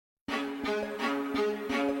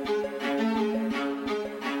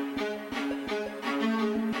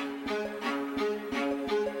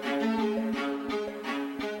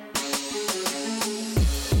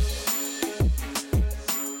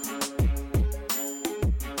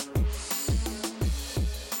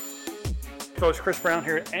folks, Chris Brown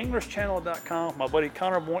here at anglerschannel.com. My buddy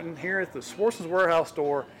Connor Boynton here at the Sportsman's Warehouse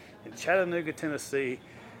store in Chattanooga, Tennessee.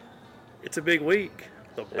 It's a big week.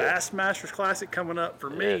 The Bassmasters Classic coming up.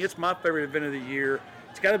 For me, it's my favorite event of the year.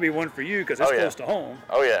 It's got to be one for you because it's close to home.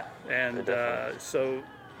 Oh, yeah. And so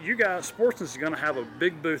you guys, Sportsman's is going to have a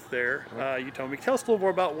big booth there. You told me. Tell us a little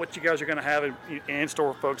more about what you guys are going to have in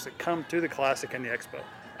store for folks that come to the Classic and the Expo.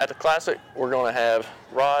 At the Classic, we're going to have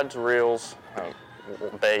rods, reels,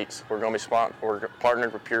 baits. We're going to be we're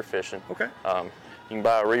partnered with Pure Fishing. Okay. You can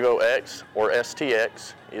buy a Revo X or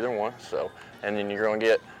STX, either one. So, and then you're going to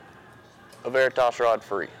get a Veritas rod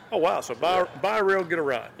free. Oh wow! So buy a reel, get a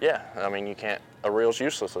rod. Yeah, I mean you can't. A reel's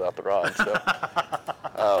useless without the rod.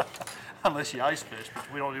 So. Unless you ice fish,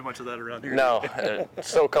 but we don't do much of that around here. No, it's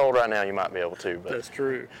so cold right now you might be able to. But that's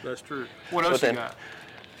true. That's true. What else you got?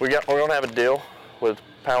 We're going to have a deal with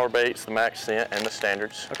Power Baits, the Max Scent, and the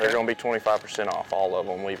Standards. Okay. They're going to be 25% off all of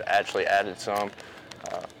them. We've actually added some,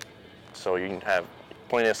 so you can have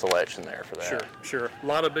plenty of selection there for that. Sure, sure. A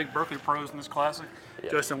lot of big Berkeley pros in this Classic.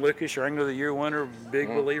 Yep. Justin Lucas, your Angler of the Year winner, big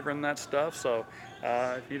believer in that stuff. So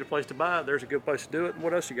if you need a place to buy it, there's a good place to do it.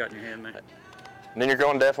 What else you got in your hand there? And then you're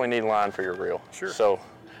going to definitely need line for your reel. Sure. So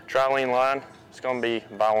Trilene line, it's going to be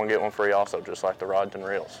buy one, get one free also, just like the rods and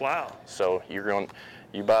reels. Wow. So you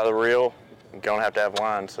buy the reel, you're going to have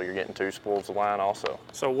line, so you're getting 2 spools of line also.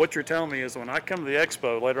 So what you're telling me is when I come to the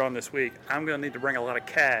Expo later on this week, I'm going to need to bring a lot of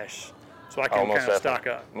cash so I can kind of stock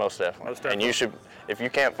up. Most definitely. Most definitely. And you should, if you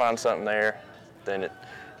can't find something there, then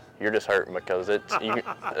you're just hurting because it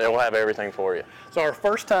will have everything for you. So our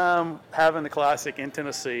first time having the Classic in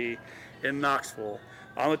Tennessee, in Knoxville,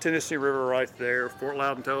 on the Tennessee River right there, Fort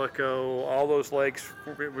Loudon, Tellico, all those lakes,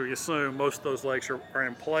 we assume most of those lakes are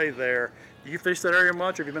in play there. Do you fish that area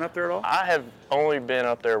much? Have you been up there at all? I have only been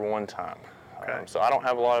up there one time. Okay. So I don't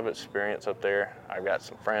have a lot of experience up there. I've got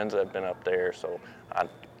some friends that have been up there, so I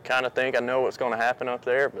kind of think I know what's going to happen up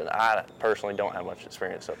there, but I personally don't have much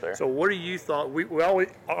experience up there. So what do you thought? We always,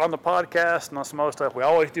 on the podcast and on some other stuff, we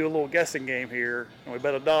always do a little guessing game here, and we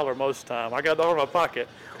bet $1 most of the time. I got $1 in my pocket.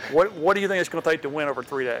 What do you think it's going to take to win over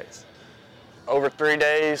 3 days? Over 3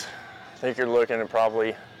 days, I think you're looking at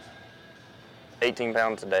probably 18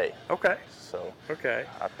 pounds a day. Okay. So okay.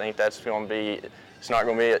 I think that's going to be, it's not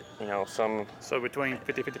going to be, some. So between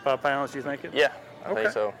 50, 55 pounds, you think it? Yeah, I think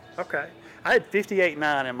so. Okay. I had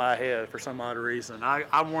 58.9 in my head for some odd reason.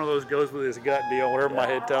 I'm one of those goes with his gut deal, whatever my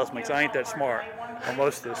head tells me, because I ain't that smart on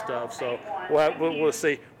most of this stuff. So we'll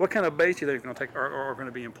see. What kind of baits you think are going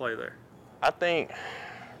to be in play there? I think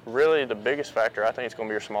really the biggest factor, I think it's going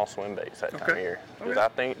to be your small swim baits that time of year. Because I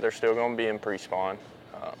think they're still going to be in pre-spawn.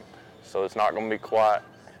 So it's not going to be quite,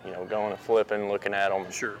 going and flipping, looking at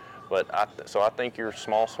them. Sure. But I think your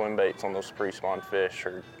small swim baits on those pre-spawn fish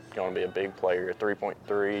are going to be a big player, your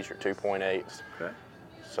 3.3s, your 2.8s. Okay.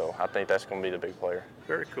 So I think that's going to be the big player.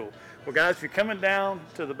 Very cool. Well, guys, if you're coming down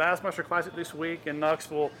to the Bassmaster Classic this week in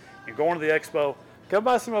Knoxville, you're going to the Expo, come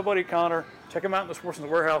by see my buddy Connor. Check him out in the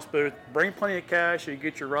Sportsman's Warehouse booth. Bring plenty of cash so you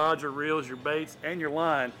get your rods, your reels, your baits, and your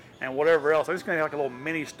line, and whatever else. It's going to have like a little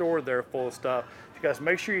mini store there full of stuff. You guys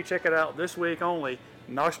make sure you check it out this week only,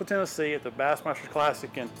 Knoxville, Tennessee at the Bassmasters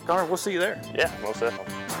Classic. And Connor, we'll see you there. Yeah, most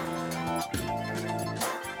definitely.